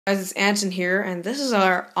Guys, it's Anton here, and this is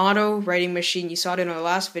our auto writing machine. You saw it in our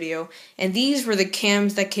last video, and these were the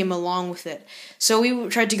cams that came along with it. So we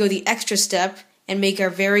tried to go the extra step and make our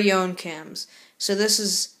very own cams. So this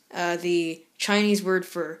is the Chinese word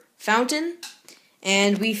for fountain,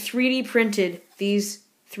 and we 3D printed these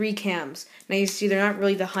 3 cams. Now you see they're not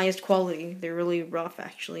really the highest quality. They're really rough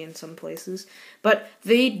actually in some places, but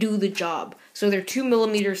they do the job. So they're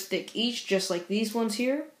 2mm thick each, just like these ones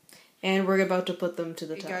here. And we're about to put them to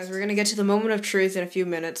the test. Guys, we're going to get to the moment of truth in a few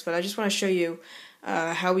minutes, but I just want to show you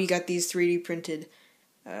how we got these 3D printed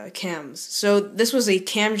cams. So this was a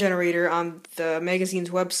cam generator on the magazine's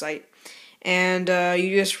website, and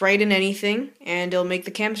you just write in anything, and it'll make the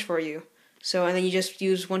cams for you. So, and then you just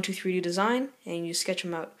use 123D design, and you sketch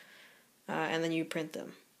them out, and then you print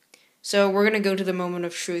them. So we're going to go to the moment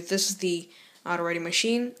of truth. This is the auto writing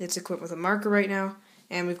machine. It's equipped with a marker right now,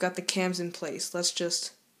 and we've got the cams in place. Let's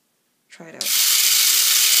just try it out.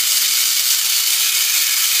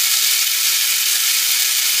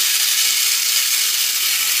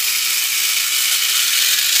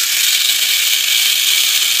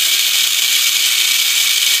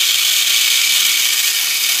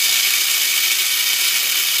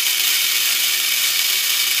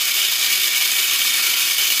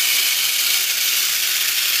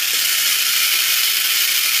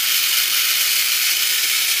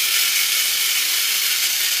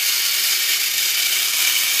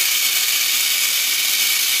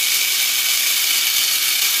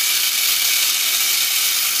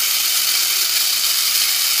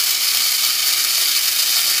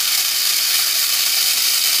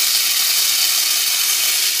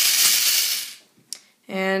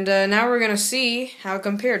 And now we're going to see how it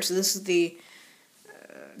compared. So this is the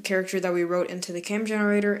character that we wrote into the cam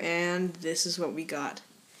generator, and this is what we got.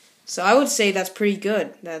 So I would say that's pretty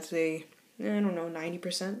good. That's a, I don't know,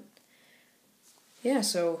 90%. Yeah,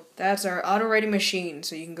 so that's our auto writing machine.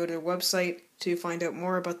 So you can go to the website to find out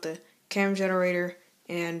more about the cam generator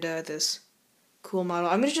and this cool model.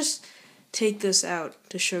 I'm going to just take this out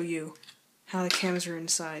to show you how the cams are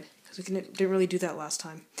inside, because we didn't really do that last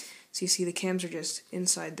time. So you see the cams are just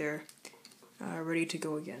inside there, ready to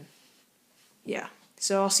go again. Yeah,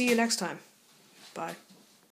 so I'll see you next time. Bye.